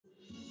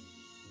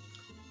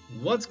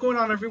What's going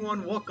on,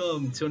 everyone?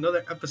 Welcome to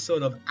another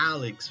episode of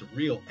Alex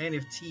Real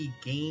NFT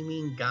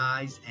Gaming,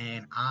 guys.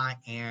 And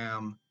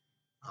I'm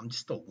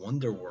just a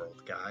wonder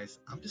world, guys.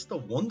 I'm just a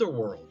wonder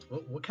world.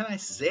 What can I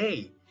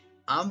say?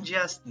 I'm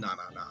just no.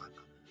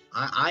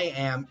 I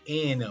am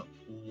in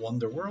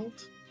Wonder World.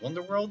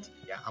 Wonder World?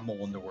 Yeah, I'm a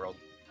Wonder World.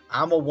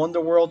 I'm a Wonder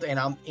World, and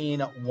I'm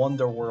in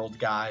Wonder World,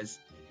 guys.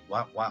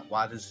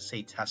 Why does it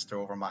say tester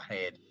over my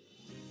head?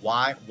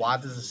 Why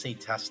does it say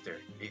tester?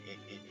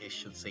 It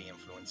should say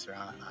influencer.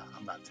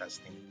 I'm not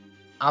testing.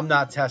 I'm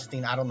not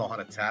testing. I don't know how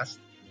to test.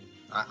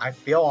 I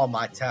fail on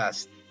my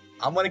test.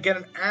 I'm gonna get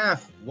an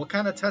F. What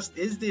kind of test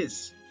is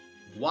this?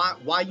 Why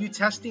are you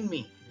testing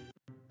me?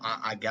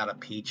 I got a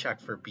paycheck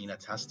for being a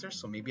tester,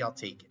 so maybe I'll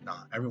take it.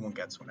 Nah, everyone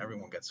gets one.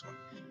 Everyone gets one.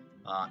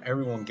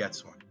 Everyone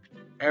gets one.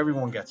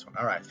 Everyone gets one.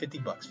 All right, 50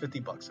 bucks, 50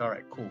 bucks. All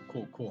right, cool.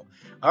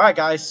 All right,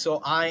 guys,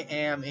 so I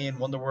am in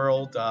Wonder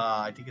World.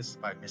 I think it's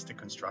by Mystic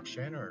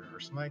Construction or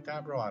something like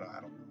that, bro. I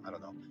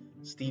don't know.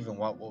 Steven,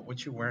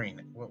 what you wearing?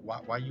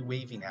 Why are you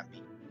waving at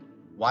me?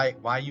 Why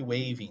are you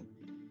waving?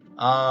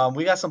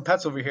 We got some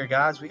pets over here,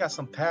 guys. We got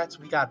some pets.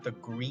 We got the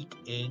Greek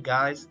egg,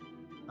 guys.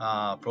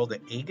 Bro, the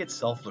egg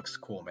itself looks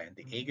cool, man.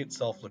 The egg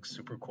itself looks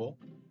super cool.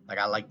 Like,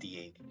 I like the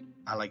egg.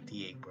 I like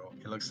the egg, bro.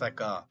 It looks like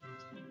a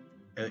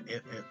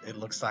it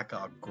looks like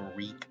a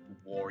Greek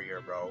warrior,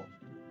 bro.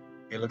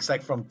 It looks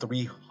like from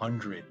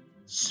 300.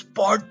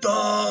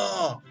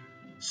 Sparta!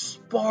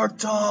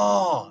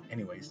 Sparta!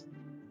 Anyways,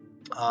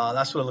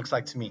 that's what it looks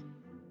like to me.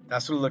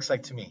 That's what it looks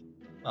like to me.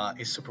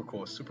 It's super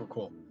cool. It's super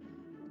cool.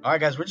 All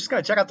right, guys, we're just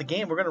gonna check out the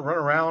game. We're gonna run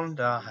around,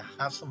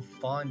 have some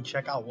fun,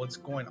 check out what's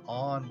going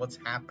on, what's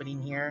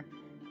happening here.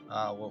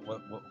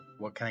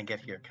 What can I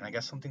get here? Can I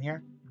get something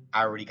here?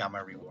 I already got my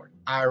reward.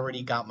 I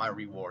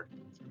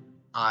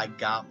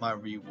got my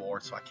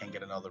reward, so I can't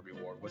get another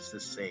reward. What's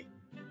this say?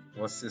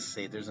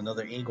 There's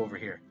another egg over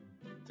here.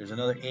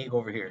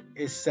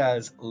 It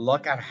says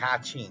luck at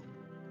hatching.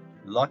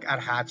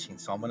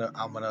 So I'm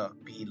gonna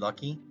be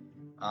lucky.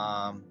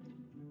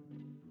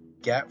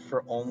 Get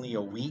for only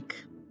a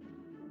week.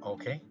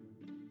 Okay,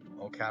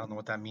 I don't know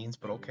what that means,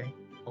 but okay.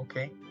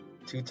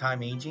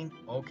 2-time aging.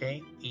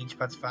 Okay, age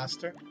pets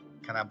faster.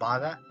 Can I buy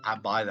that? I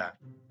buy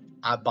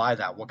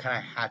that. What can I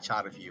hatch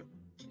out of you?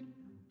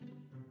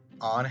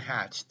 On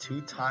hatch,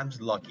 2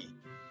 times lucky.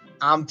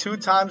 I'm 2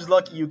 times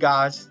lucky, you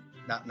guys.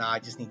 Nah, I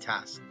just need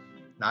task.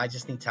 I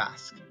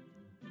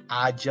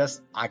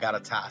got a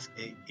task.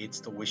 It's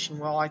the wishing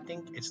well, I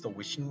think. It's the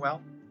wishing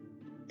well.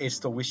 Where's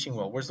the wishing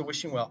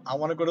well? I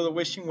want to go to the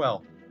wishing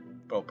well.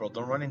 Bro,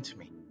 don't run into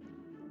me.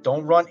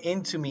 Don't run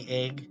into me,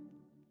 egg.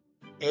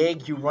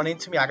 Egg, you run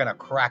into me, I'm gonna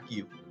crack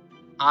you.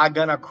 I'm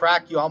gonna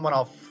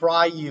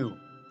fry you.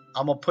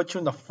 I'm gonna put you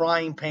in the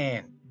frying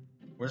pan.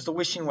 Where's the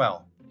wishing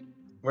well?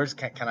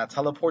 Can I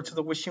teleport to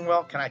the wishing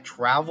well? Can I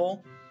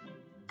travel?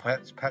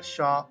 Pet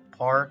shop,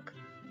 park,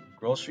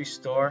 grocery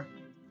store.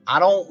 I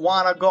don't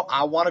want to go.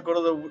 I want to go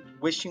to the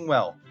wishing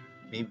well.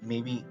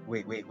 Maybe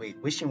wait.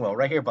 Wishing well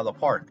right here by the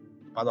park.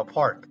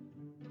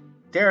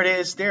 There it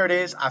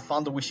is. I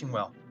found the wishing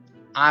well.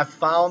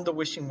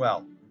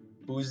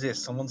 Who's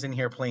this? Someone's in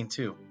here playing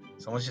too.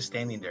 Someone's just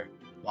standing there.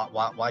 Why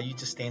are you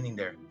just standing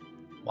there?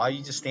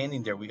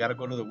 We gotta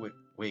go to the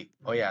wait.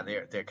 Oh yeah,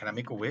 there. Can I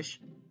make a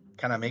wish?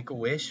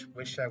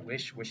 Wish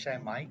I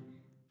might.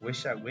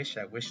 Wish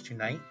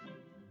tonight.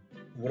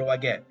 What do I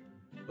get?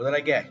 What did I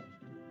get?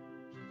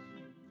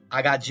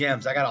 I got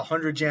gems. I got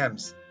 100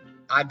 gems.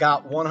 I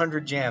got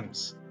 100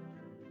 gems.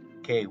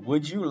 Okay,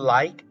 would you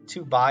like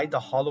to buy the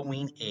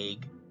Halloween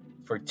egg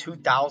for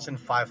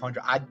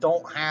 2,500? I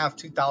don't have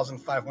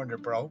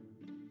 2,500, bro.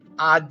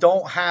 I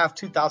don't have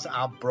 2,000.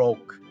 I'm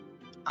broke.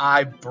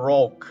 I'm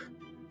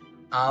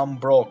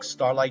broke.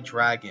 Starlight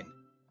Dragon.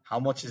 How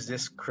much is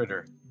this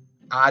critter?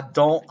 I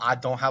don't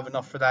have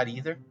enough for that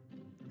either.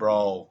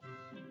 Bro,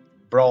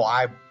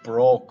 I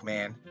broke,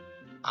 man.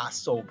 I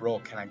so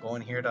broke. Can I go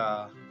in here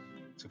to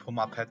put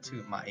my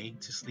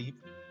egg to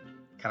sleep?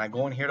 Can I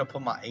go in here to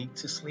put my egg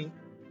to sleep?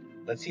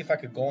 Let's see if I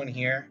could go in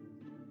here.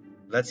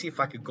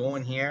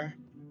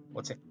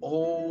 What's it?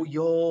 Oh,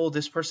 yo,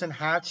 this person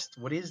hatched.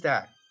 What is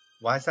that?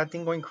 Why is that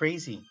thing going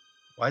crazy?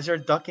 Why is there a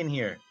duck in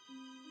here?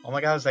 Oh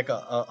my god, it's like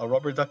a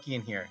rubber ducky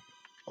in here.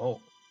 Oh.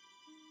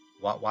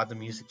 Why the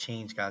music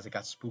changed, guys? It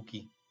got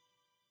spooky.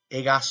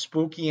 It got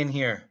spooky in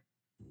here.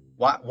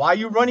 Why are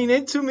you running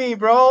into me,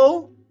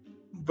 bro?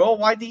 Bro,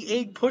 why'd the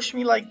egg push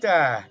me like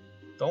that?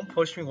 Don't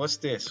push me. What's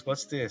this?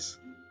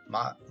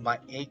 My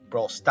egg,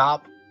 bro.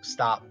 Stop.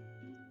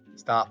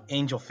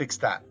 Angel, fix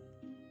that.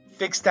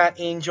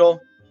 Angel.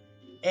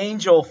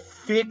 Angel,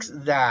 fix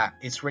that.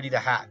 It's ready to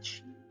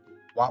hatch.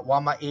 Why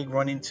my egg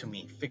run into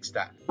me? Fix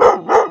that.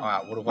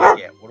 Alright, what do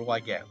I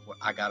get?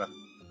 I got a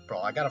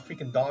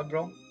freaking dog,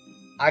 bro.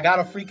 Why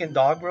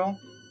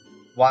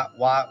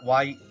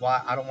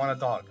I don't want a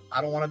dog?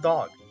 I don't want a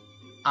dog,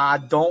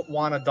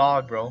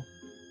 bro.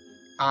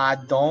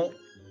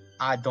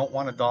 I don't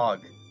want a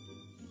dog.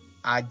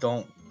 I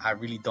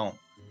really don't.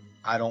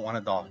 I don't want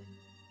a dog.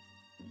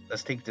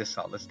 Let's take this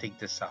out. Let's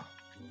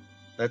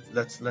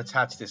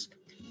hatch this.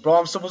 Bro,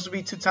 I'm supposed to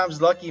be 2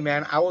 times lucky,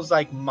 man. I was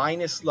like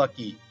minus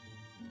lucky.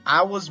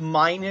 I was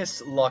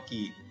minus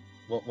lucky.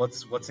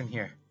 What's in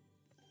here?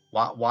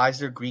 Why is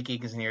there Greek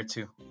eggs in here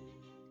too?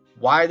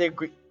 Why are there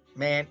Greek?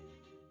 Man,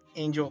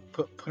 Angel,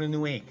 put a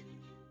new egg.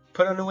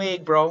 Put a new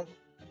egg, bro.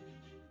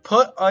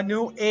 Put a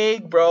new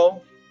egg,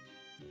 bro.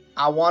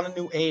 I want a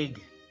new egg.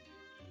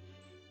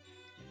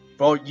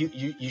 Bro,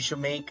 you should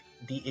make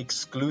the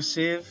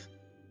exclusive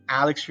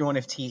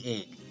AlexrealNFT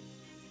egg.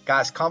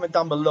 Guys, comment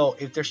down below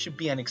if there should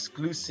be an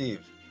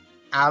exclusive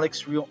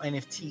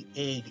AlexrealNFT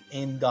egg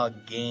in the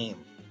game.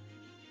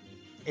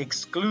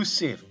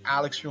 Exclusive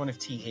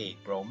AlexrealNFT egg,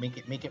 bro. Make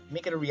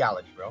it a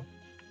reality, bro.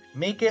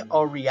 Make it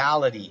a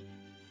reality.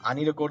 I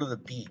need to go to the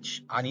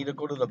beach. I need to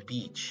go to the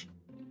beach.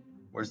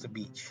 Where's the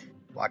beach?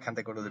 Why can't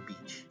I go to the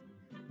beach?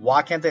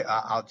 Why can't they?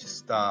 I'll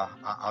just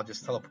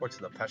teleport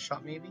to the pet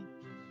shop maybe.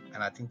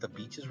 And I think the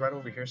beach is right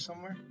over here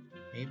somewhere.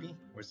 Maybe.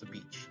 Where's the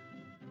beach?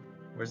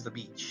 Where's the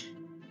beach?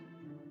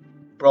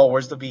 Bro,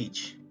 where's the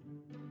beach?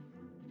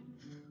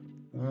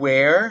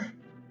 Where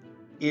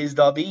is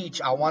the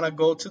beach? I want to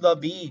go to the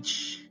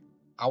beach.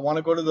 I want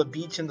to go to the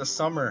beach in the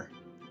summer.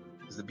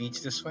 Is the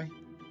beach this way?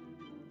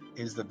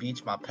 Is the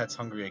beach? My pet's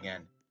hungry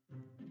again.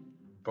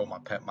 Bro,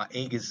 my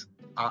egg is...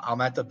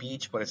 I'm at the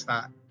beach, but it's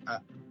not...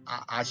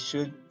 I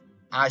should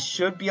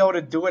be able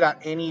to do it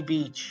at any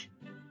beach.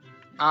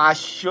 I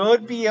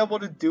should be able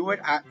to do it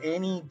at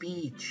any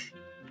beach.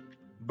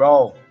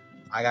 Bro,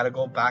 I gotta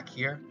go back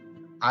here.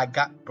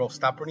 Bro,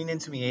 stop running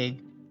into me,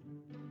 egg.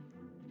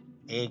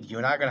 Egg, you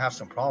and I are gonna have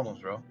some problems,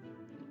 bro.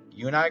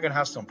 You and I are gonna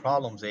have some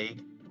problems,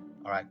 egg.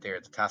 Alright, there,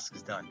 the task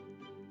is done.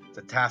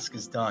 The task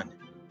is done.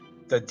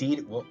 The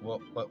deed,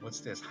 what's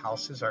this?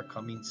 Houses are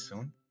coming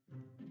soon?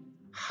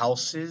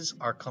 Houses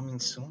are coming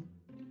soon?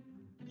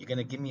 You're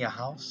gonna give me a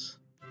house?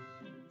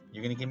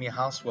 You're gonna give me a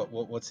house?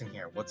 What's in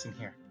here? What's in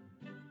here?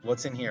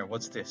 What's in here?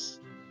 What's this?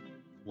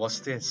 What's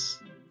this?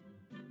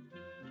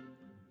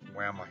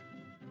 Where am I?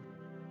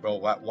 Bro,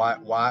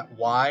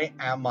 why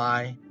am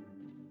I?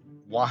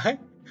 Why?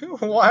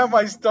 Why am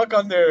I stuck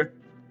on there?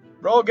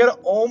 Bro, get it.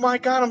 Oh my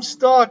god, I'm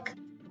stuck.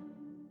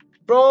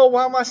 Bro,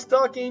 why am I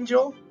stuck,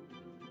 Angel?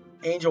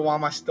 Angel, why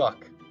am I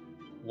stuck?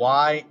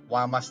 Why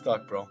am I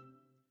stuck, bro?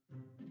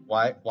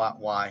 Why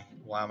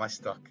am I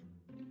stuck?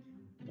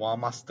 Why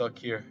am I stuck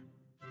here?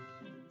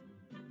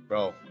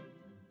 Bro.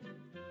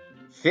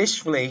 Fish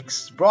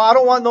flakes? Bro, I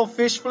don't want no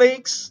fish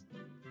flakes.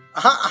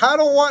 I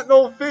don't want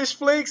no fish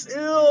flakes.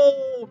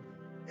 Ew.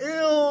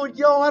 Ew,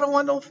 yo, I don't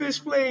want no fish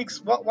flakes.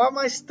 Why am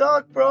I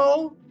stuck,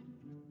 bro?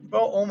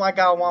 Bro, oh my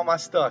god, why am I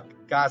stuck?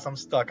 Guys, I'm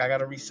stuck. I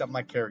gotta reset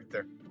my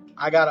character.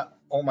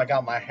 Oh my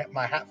god, my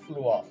hat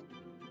flew off.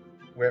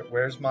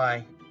 Where's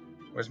my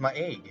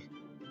egg?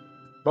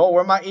 Bro,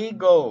 where'd my egg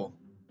go?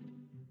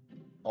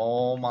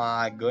 Oh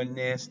my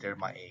goodness, there's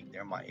my egg.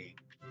 There's my egg.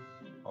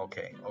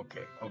 Okay.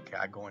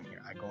 I go in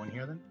here. I go in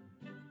here then.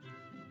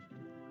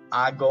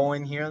 I go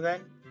in here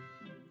then.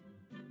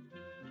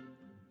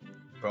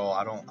 Bro,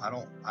 I don't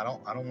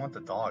want the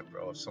dog,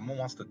 bro. If someone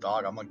wants the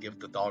dog, I'm gonna give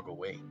the dog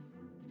away.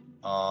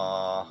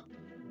 Bro,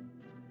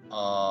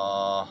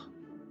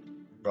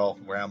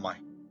 where am I?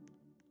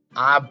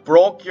 I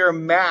broke your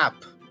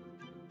map.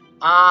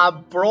 I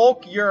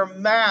broke your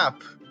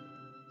map.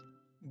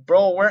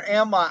 Bro, where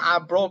am I? I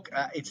broke.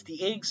 It's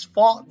the egg's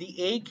fault.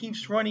 The egg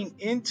keeps running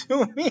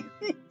into me.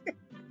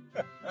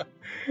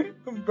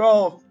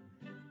 Bro,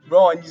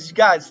 and you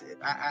guys,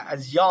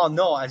 as y'all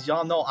know, I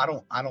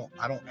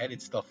don't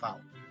edit stuff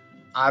out.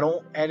 I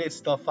don't edit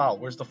stuff out.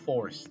 Where's the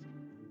forest?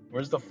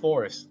 Where's the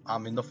forest?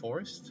 I'm in the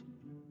forest.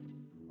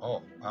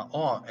 Oh,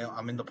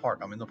 I'm in the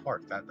park. I'm in the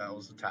park. That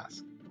was the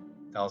task.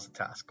 That was the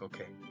task.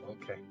 Okay.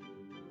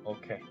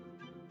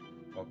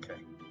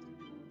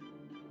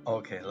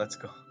 Okay, let's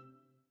go.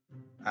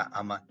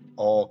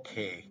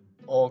 Okay.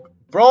 Oh,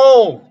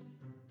 bro!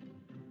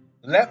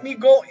 Let me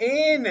go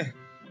in!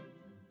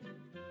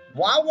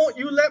 Why won't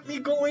you let me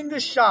go in the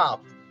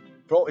shop?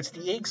 Bro, it's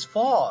the egg's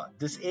fault.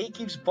 This egg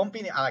keeps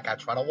bumping it. Like, I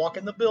try to walk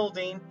in the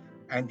building,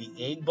 and the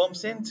egg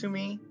bumps into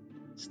me.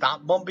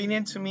 Stop bumping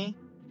into me.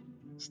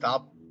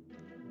 Stop.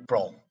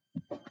 Bro,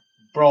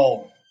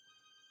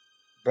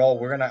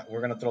 we're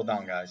gonna throw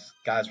down, guys.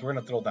 Guys, we're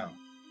gonna throw down.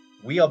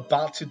 We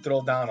about to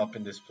throw down up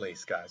in this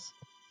place, guys.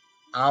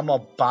 I'm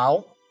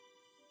about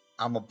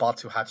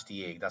to hatch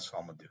the egg. That's what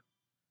I'm gonna do.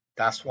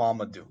 That's what I'm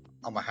gonna do.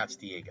 I'm gonna hatch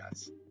the egg,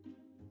 guys.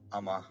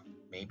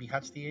 Maybe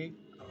hatch the egg.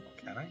 I don't know.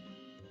 Can I?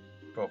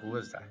 Bro, who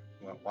is that?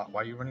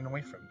 Why are you running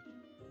away from me?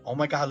 Oh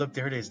my God! Look,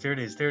 there it is. There it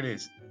is. There it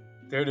is.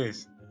 There it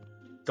is.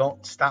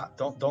 Don't stop.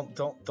 Don't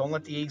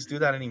let the eggs do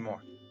that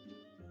anymore.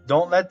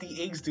 Don't let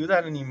the eggs do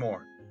that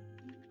anymore.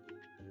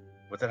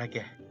 What did I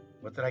get?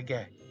 What did I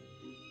get?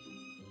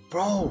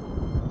 Bro,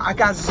 I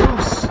got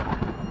Zeus.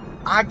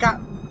 I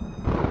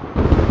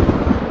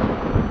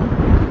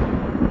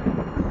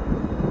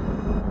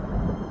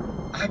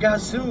got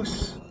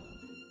Zeus.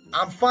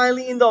 I'm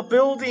finally in the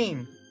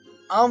building.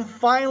 I'm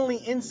finally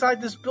inside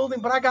this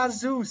building, but I got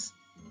Zeus.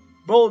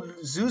 Bro,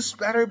 Zeus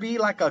better be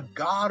like a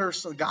god or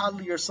some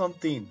godly or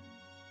something.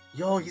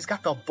 Yo, he's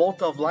got the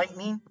bolt of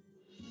lightning.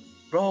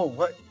 Bro,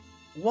 what,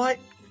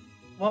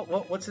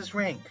 what's his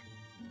rank?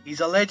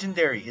 He's a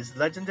legendary. Is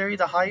legendary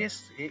the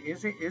highest?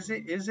 Is it?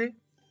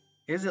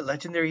 Is it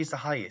legendary? He's the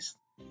highest.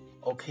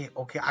 Okay,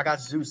 I got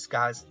Zeus,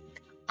 guys.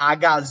 I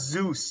got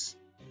Zeus.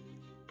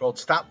 Bro,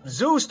 stop.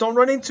 Zeus, don't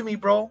run into me,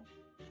 bro.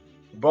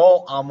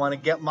 Bro, I'm gonna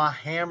get my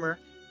hammer.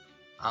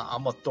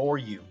 I'm gonna Thor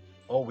you.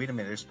 Oh, wait a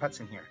minute. There's pets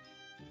in here.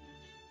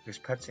 There's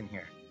pets in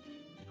here.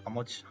 How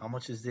much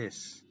is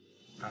this?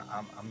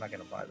 I'm not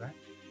gonna buy that.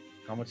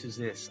 How much is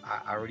this?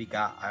 I already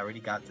got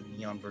the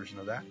neon version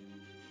of that.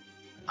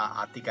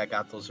 I think I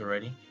got those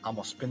already. I'm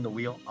gonna spin the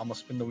wheel.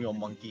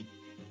 Monkey.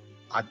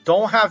 I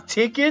don't have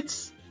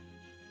tickets?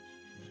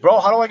 Bro,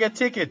 how do I get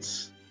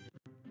tickets?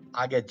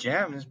 I get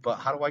gems, but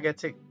how do I get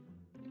tickets?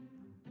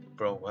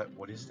 Bro,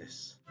 what is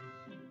this?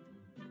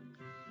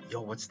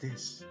 Yo, what's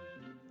this?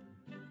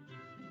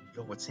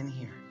 Yo, what's in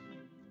here?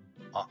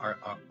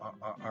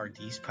 Are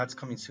these pets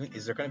coming soon?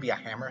 Is there gonna be a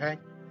hammerhead?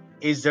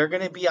 Is there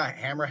gonna be a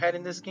hammerhead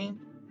in this game?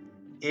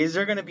 Is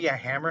there gonna be a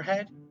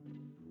hammerhead?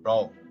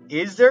 Bro,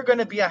 is there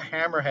gonna be a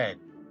hammerhead?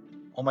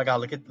 Oh my god,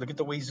 look at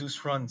the way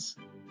Zeus runs.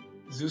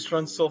 Zeus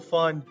runs so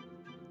fun.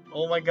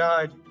 Oh my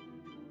god.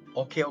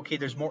 Okay,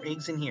 there's more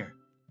eggs in here.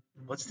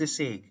 What's this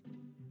egg?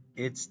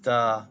 It's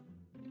the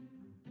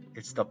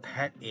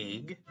pet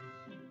egg.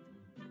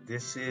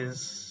 This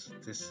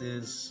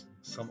is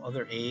some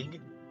other egg.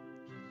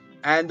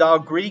 And the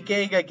Greek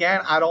egg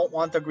again. I don't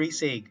want the Greek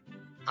egg.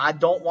 I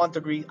don't want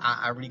the Greek.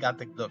 I already got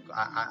the look.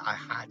 I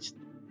hatched.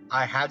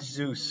 I hatched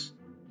Zeus.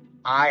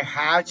 I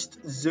hatched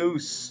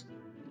Zeus.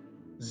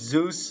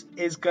 Zeus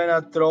is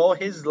gonna throw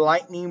his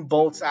lightning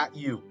bolts at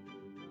you.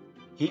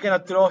 He gonna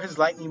throw his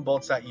lightning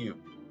bolts at you.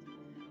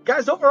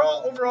 Guys,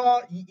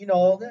 overall, you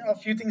know, there are a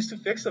few things to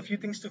fix.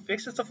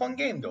 It's a fun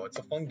game, though. It's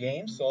a fun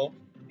game, so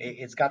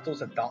it's got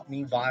those Adopt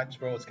Me vibes,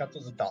 bro. It's got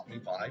those Adopt Me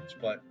vibes,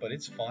 but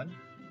it's fun.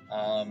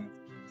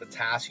 The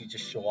task, you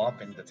just show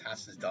up and the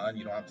task is done.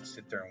 You don't have to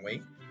sit there and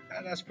wait.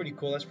 That's pretty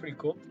cool.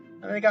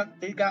 And they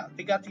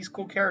got these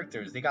cool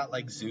characters. They got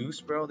like Zeus,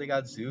 bro. They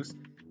got Zeus,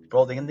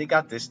 bro. They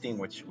got this thing,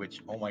 which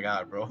oh my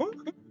god, bro.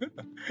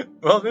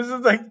 Bro, this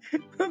is like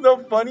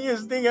the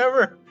funniest thing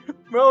ever,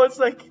 bro. It's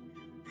like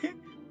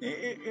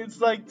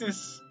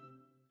this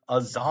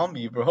a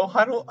zombie, bro.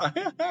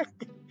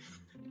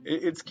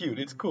 It's cute.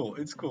 It's cool.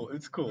 It's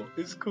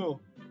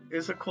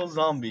a cool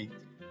zombie.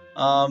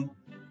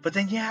 But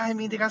then, yeah, I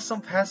mean, they got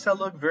some pets that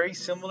look very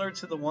similar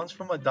to the ones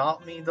from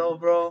Adopt Me, though,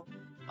 bro.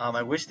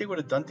 I wish they would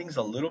have done things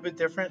a little bit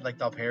different. Like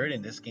the parrot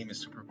in this game is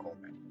super cool,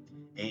 man.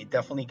 It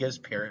definitely gives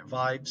parrot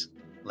vibes.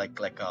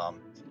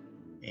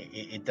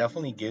 It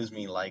definitely gives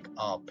me like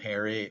a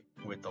parrot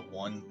with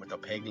the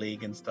peg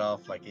leg and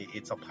stuff. Like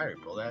it's a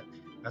pirate, bro.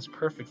 That's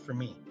perfect for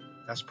me.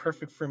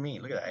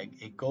 Look at that.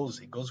 It goes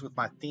with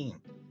my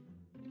theme.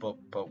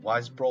 But why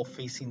is bro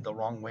facing the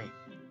wrong way?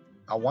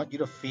 I want you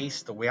to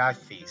face the way I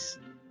face.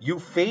 You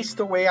face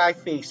the way I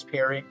face,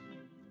 parrot.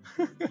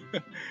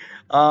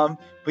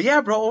 But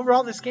yeah, bro,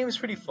 overall this game is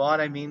pretty fun.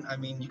 I mean,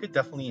 you could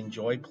definitely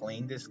enjoy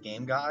playing this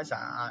game, guys.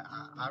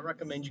 I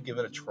recommend you give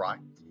it a try.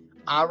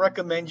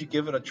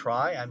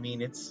 I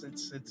mean, it's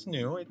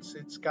new.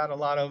 It's got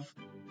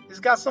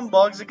some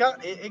bugs. It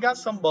got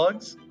some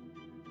bugs.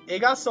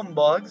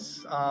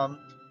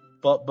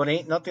 But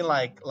ain't nothing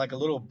like a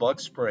little bug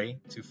spray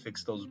to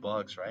fix those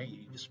bugs, right?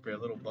 You just spray a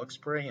little bug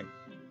spray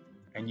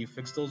and you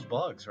fix those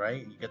bugs,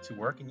 right? You get to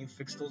work and you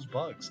fix those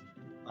bugs.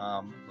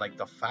 Like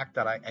the fact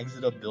that I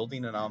exit a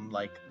building and I'm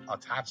like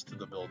attached to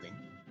the building,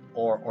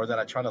 or that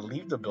I try to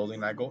leave the building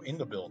and I go in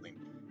the building.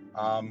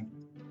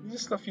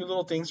 Just a few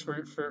little things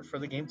for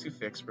the game to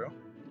fix, bro.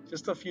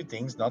 Just a few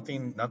things,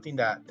 nothing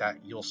that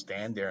you'll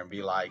stand there and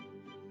be like,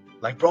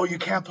 bro, you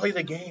can't play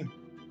the game.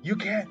 You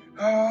can't.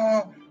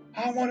 Oh,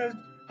 I'm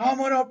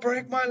gonna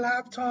break my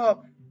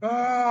laptop.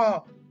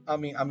 Oh, I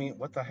mean,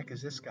 what the heck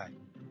is this guy?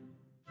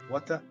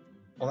 What the?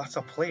 Oh, that's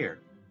a player,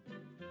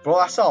 bro.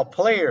 I saw a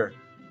player.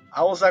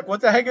 I was like,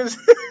 what the heck is?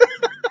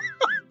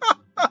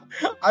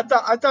 I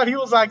thought he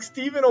was like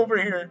Steven over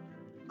here.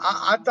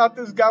 I thought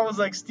this guy was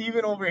like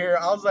Steven over here.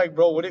 I was like,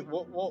 bro,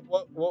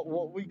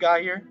 what we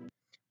got here?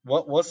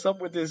 What's up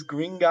with this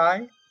green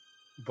guy?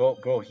 Bro,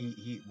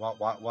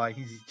 why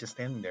he's just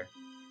standing there?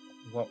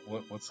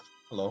 What's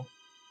hello?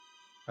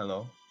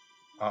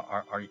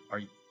 Are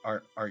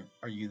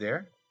you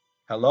there?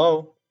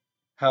 Hello?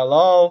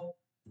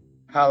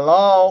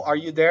 Are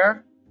you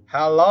there?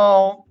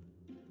 Hello?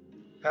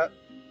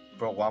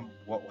 Bro,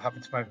 what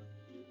happened to my...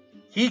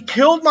 He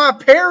killed my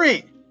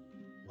parrot!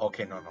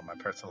 Okay, no, my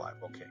parrot's alive.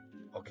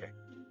 Okay.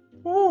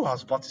 Ooh, I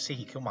was about to say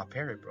he killed my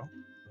parrot, bro.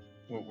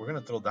 We're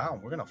gonna throw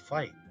down. We're gonna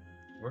fight,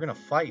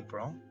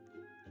 bro.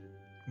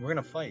 We're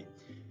gonna fight.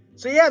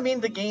 So yeah, I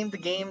mean, the game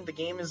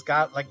has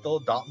got like the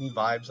Adopt Me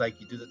vibes. Like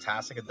you do the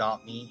task like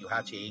Adopt Me, you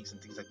hatch eggs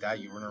and things like that.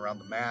 You run around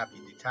the map,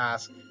 you do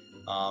tasks.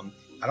 I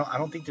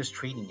don't think there's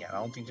trading yet. I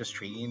don't think there's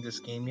trading in this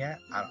game yet.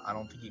 I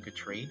don't think you could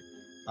trade.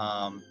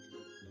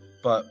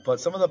 But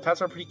some of the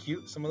pets are pretty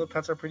cute.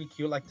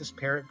 Like this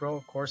parrot, bro.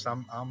 Of course,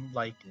 I'm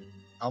like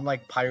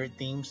pirate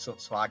themed, so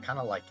I kind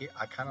of like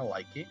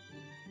it.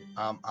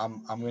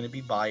 I'm gonna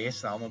be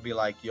biased. I'm gonna be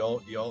like, yo,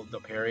 the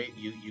parrot,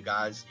 you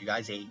guys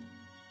ate.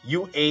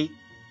 You ate.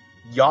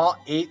 Y'all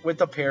ate with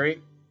the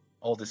parrot.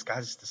 Oh, this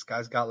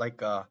guy's got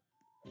like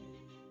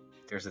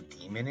there's a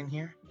demon in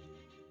here?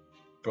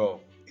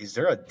 Bro, is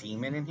there a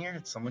demon in here?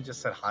 Someone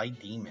just said hi,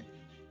 demon.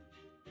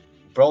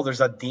 Bro,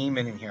 there's a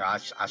demon in here. I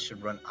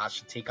should run. I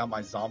should take out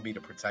my zombie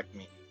to protect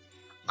me.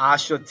 I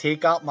should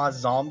take out my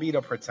zombie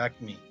to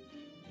protect me.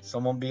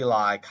 Someone be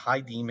like, hi,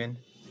 demon.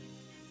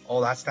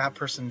 Oh, that's that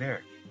person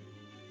there.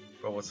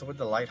 Bro, what's up with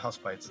the lighthouse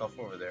by itself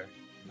over there?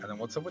 And then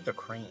what's up with the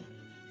crane?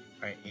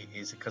 Right,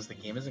 is it because the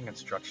game is in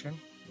construction?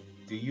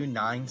 Do you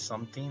 9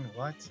 something?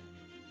 What?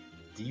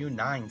 Do you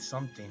 9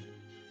 something?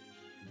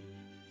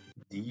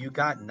 Do you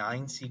got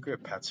 9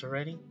 secret pets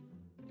already?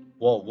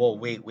 Whoa,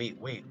 wait.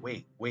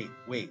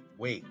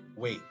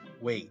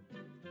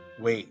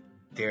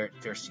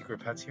 There's secret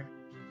pets here?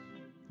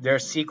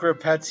 There's secret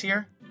pets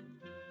here?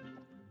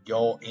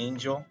 Yo,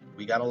 Angel,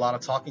 we got a lot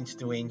of talking to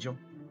do, Angel.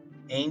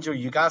 Angel,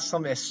 you got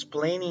some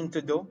explaining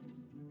to do.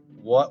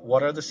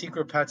 What are the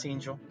secret pets,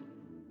 Angel?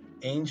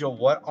 Angel,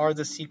 what are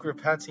the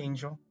secret pets,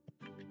 Angel?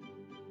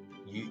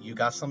 You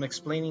got some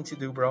explaining to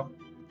do, bro.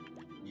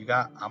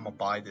 I'ma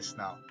buy this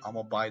now.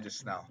 I'ma buy the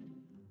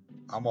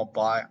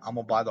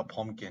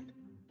pumpkin.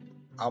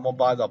 I'ma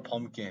buy the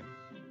pumpkin.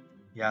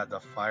 Yeah, the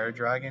fire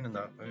dragon and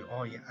the,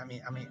 oh yeah, I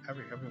mean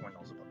everyone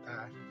knows about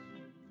that.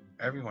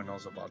 Everyone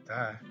knows about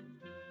that.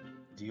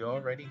 Do you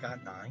already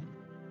got 9?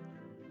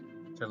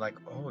 They're like,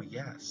 oh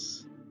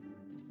yes.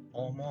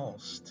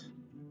 Almost.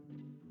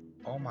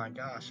 Oh my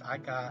gosh, I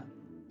got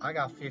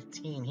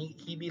 15.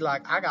 He be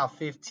like, I got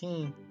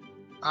 15.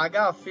 I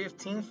got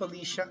 15,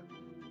 Felicia.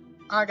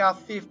 I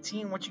got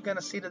 15. What you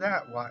gonna say to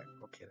that? Why?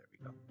 Okay, there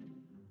we go.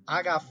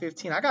 I got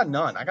 15. I got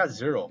none. I got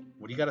 0.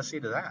 What do you gotta say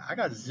to that? I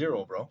got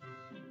 0, bro.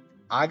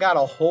 I got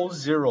a whole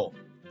 0.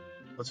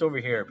 What's over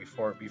here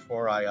before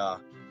I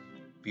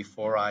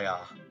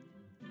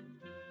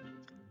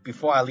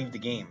leave the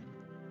game?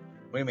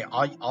 Wait a minute.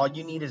 All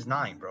you need is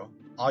 9, bro.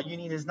 All you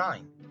need is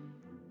 9.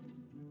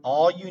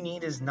 All you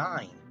need is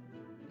 9.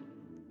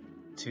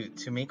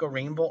 To make a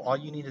rainbow, all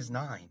you need is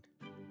 9.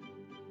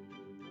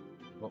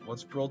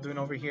 What's bro doing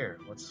over here?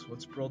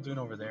 What's bro doing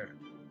over there?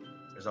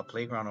 There's a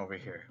playground over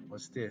here.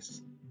 What's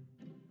this?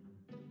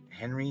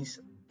 Henry's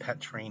pet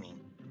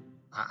training.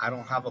 I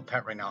don't have a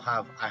pet right now.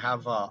 I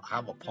have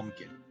a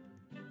pumpkin.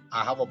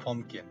 I have a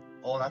pumpkin.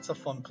 Oh, that's a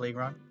fun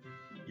playground.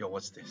 Yo,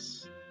 what's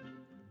this?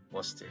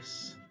 What's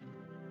this?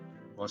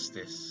 What's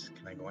this?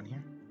 Can I go in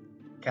here?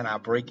 Can I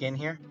break in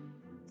here?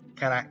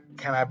 Can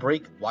I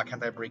break? Why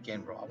can't I break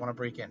in, bro? I want to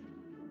break in.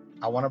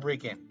 I want to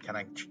break in. Can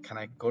I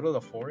go to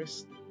the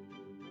forest?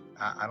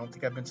 I don't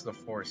think I've been to the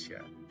forest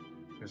yet.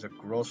 There's a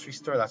grocery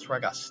store. That's where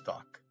I got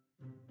stuck.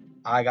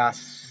 I got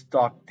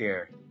stuck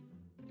there,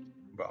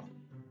 bro.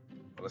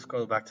 Let's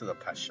go back to the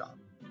pet shop.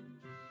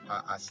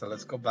 I said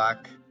let's go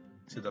back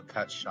to the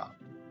pet shop.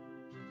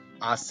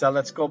 I said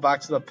let's go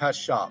back to the pet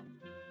shop.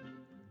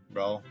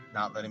 Bro,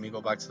 not letting me go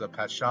back to the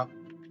pet shop.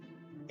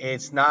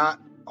 It's not.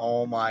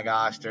 Oh my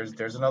gosh,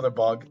 there's another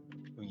bug.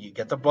 You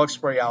get the bug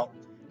spray out.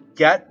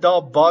 Get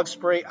the bug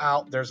spray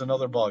out. There's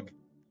another bug.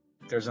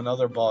 There's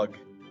another bug.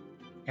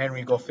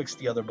 Henry, go fix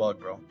the other bug,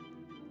 bro.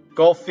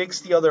 Go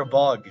fix the other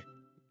bug.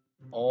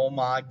 Oh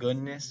my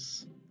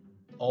goodness.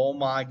 Oh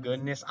my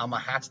goodness. I'ma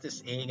hatch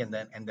this egg and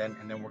then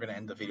we're gonna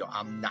end the video.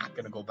 I'm not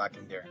gonna go back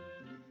in there.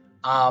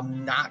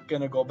 I'm not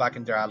gonna go back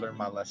in there. I learned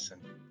my lesson.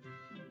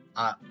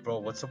 Bro,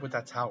 what's up with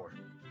that tower?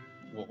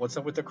 What's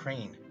up with the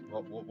crane?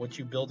 What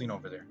you building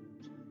over there?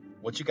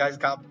 What you guys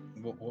got?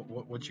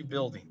 What you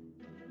building?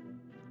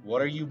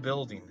 What are you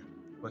building?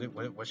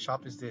 What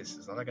shop is this?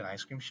 Is that like an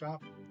ice cream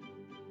shop?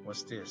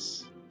 What's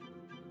this?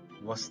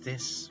 What's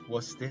this?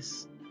 What's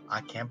this?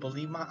 I can't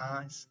believe my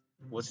eyes.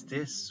 What's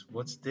this?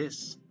 What's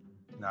this?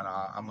 No,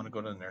 I'm gonna go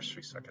to the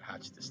nursery so I can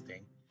hatch this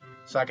thing.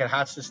 So I can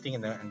hatch this thing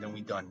and then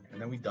we done. And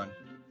then we done.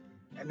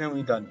 And then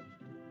we done.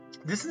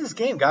 This is this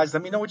game, guys.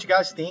 Let me know what you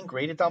guys think.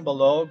 Rate it down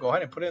below. Go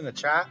ahead and put it in the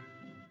chat.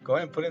 Go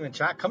ahead and put it in the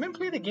chat. Come and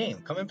play the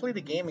game. Come and play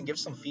the game and give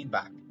some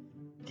feedback.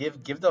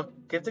 Give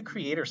the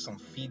creator some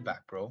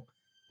feedback, bro.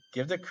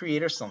 Give the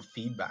creator some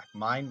feedback.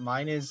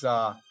 Mine is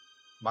I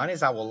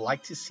would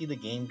like to see the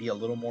game be a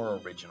little more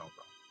original,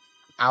 bro.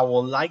 I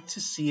would like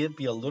to see it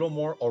be a little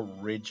more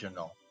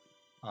original.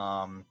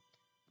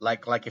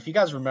 Like if you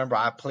guys remember,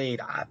 I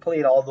played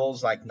all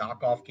those like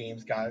knockoff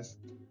games, guys.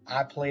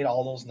 I played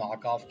all those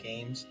knockoff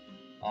games.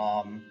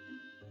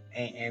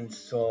 And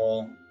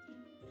so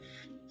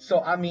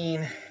I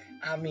mean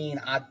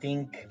I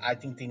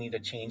think they need to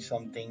change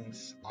some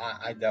things.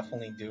 I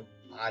definitely do.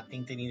 I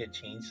think they need to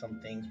change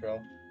some things,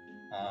 bro.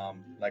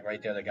 Like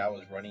right there, the guy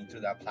was running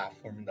through that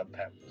platform and the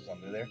pet was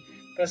under there.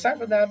 But aside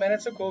from that, man,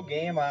 it's a cool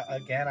game. I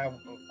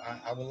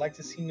would like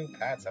to see new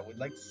pets. I would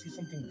like to see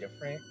something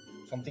different,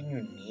 something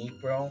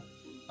unique, bro.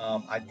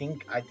 I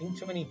think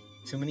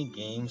too many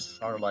games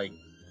are like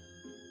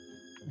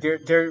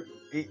they're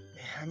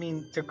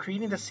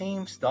creating the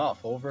same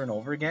stuff over and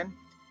over again.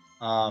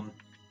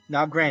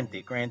 Now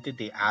granted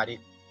they added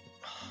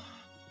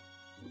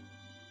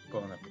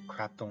Bro, the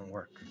crap don't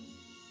work.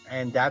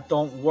 And that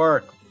don't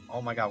work.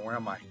 Oh my god, where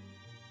am I?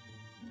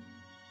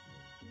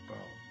 Bro.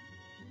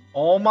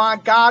 Oh my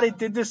god, it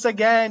did this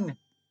again.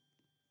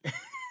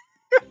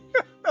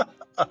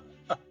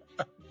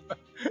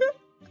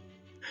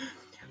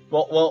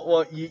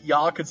 Well,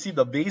 y'all could see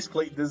the base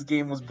plate this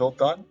game was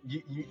built on.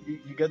 You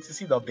get to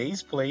see the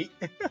base plate.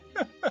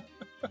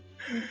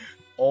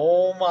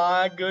 Oh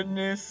my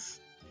goodness.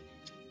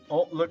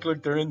 Oh, look,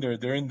 they're in there.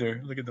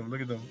 Look at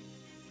them.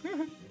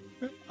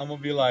 I'm gonna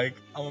be like,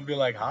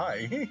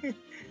 hi.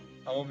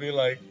 I'm gonna be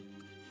like,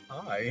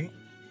 hi.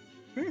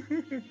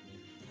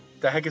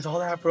 The heck is all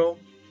that, bro?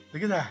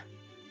 Look at that.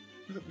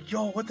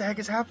 Yo, what the heck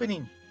is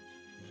happening?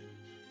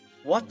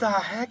 What the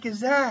heck is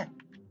that?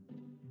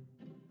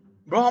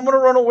 Bro, I'm gonna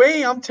run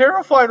away. I'm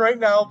terrified right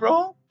now,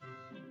 bro.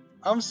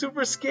 I'm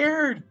super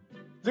scared.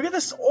 Look at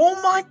this.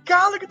 Oh my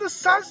god, look at the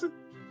size.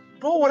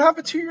 Bro, what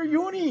happened to your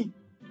uni?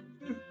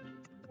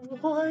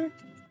 What?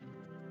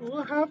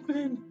 What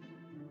happened?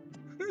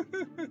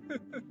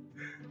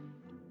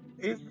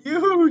 It's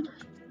huge.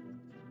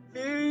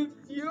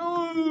 It's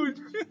huge.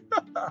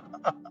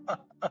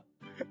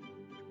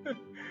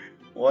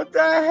 What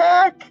the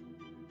heck?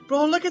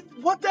 Bro, look at,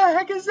 what the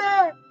heck is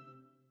that?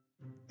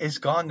 It's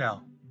gone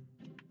now.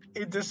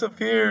 It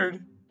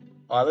disappeared.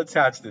 Alright, let's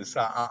hatch this.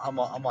 I'm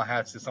gonna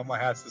hatch this.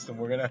 And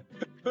we're gonna...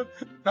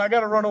 I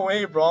gotta run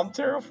away, bro. I'm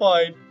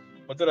terrified.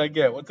 What did I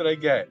get?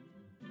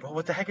 Bro,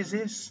 what the heck is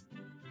this?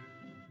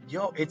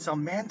 Yo, it's a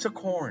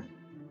manticorn.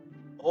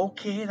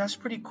 Okay, that's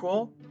pretty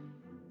cool.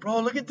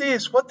 Bro, look at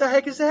this. What the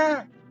heck is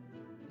that?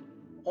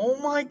 Oh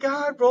my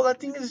god, bro. That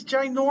thing is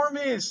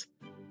ginormous.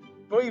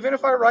 Bro, even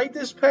if I ride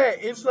this pet,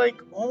 it's like,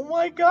 oh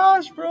my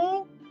gosh,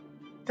 bro.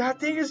 That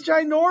thing is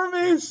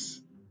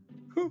ginormous.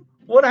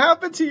 What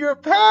happened to your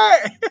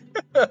pet?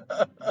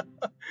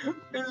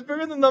 It's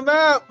bigger than the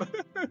map.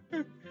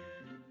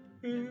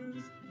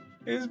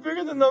 It's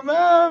bigger than the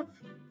map.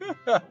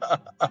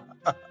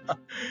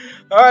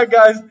 Alright,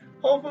 guys.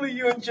 Hopefully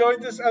you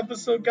enjoyed this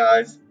episode,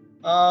 guys.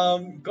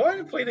 Go ahead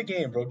and play the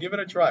game, bro. Give it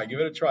a try.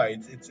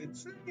 It's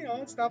you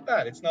know, it's not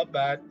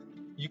bad.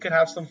 You can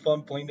have some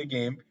fun playing the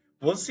game.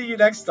 We'll see you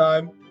next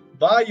time.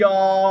 Bye,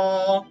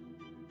 y'all.